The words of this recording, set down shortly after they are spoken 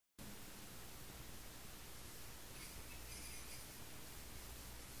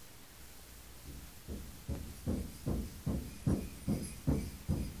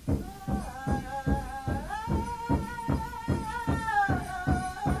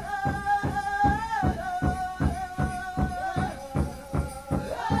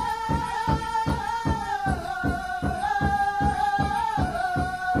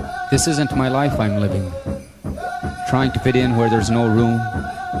This isn't my life I'm living, trying to fit in where there's no room.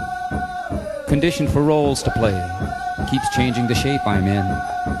 Conditioned for roles to play, keeps changing the shape I'm in.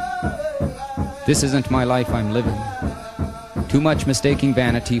 This isn't my life I'm living, too much mistaking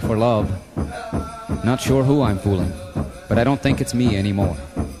vanity for love. Not sure who I'm fooling, but I don't think it's me anymore.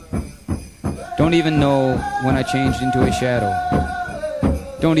 Don't even know when I changed into a shadow.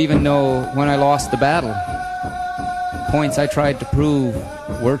 Don't even know when I lost the battle. Points I tried to prove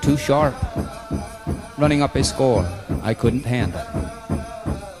were too sharp, running up a score I couldn't handle.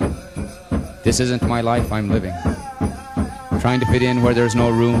 This isn't my life I'm living, trying to fit in where there's no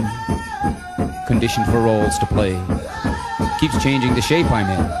room, conditioned for roles to play, keeps changing the shape I'm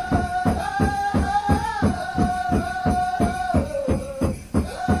in.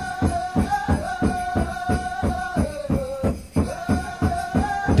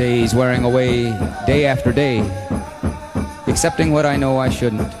 Days wearing away, day after day, accepting what I know I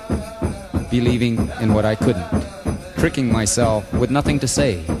shouldn't, believing in what I couldn't, tricking myself with nothing to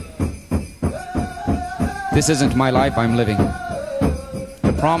say. This isn't my life I'm living.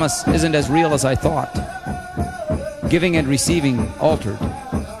 The promise isn't as real as I thought. Giving and receiving altered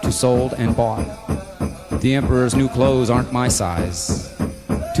to sold and bought. The emperor's new clothes aren't my size.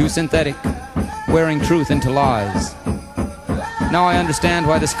 Too synthetic, wearing truth into lies. Now I understand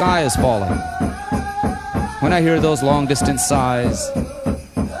why the sky is falling. When I hear those long-distance sighs,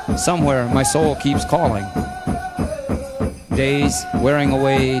 somewhere my soul keeps calling. Days wearing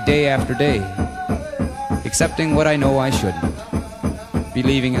away day after day, accepting what I know I shouldn't,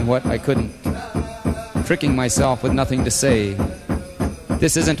 believing in what I couldn't, tricking myself with nothing to say.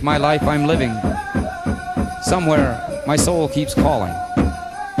 This isn't my life I'm living. Somewhere my soul keeps calling.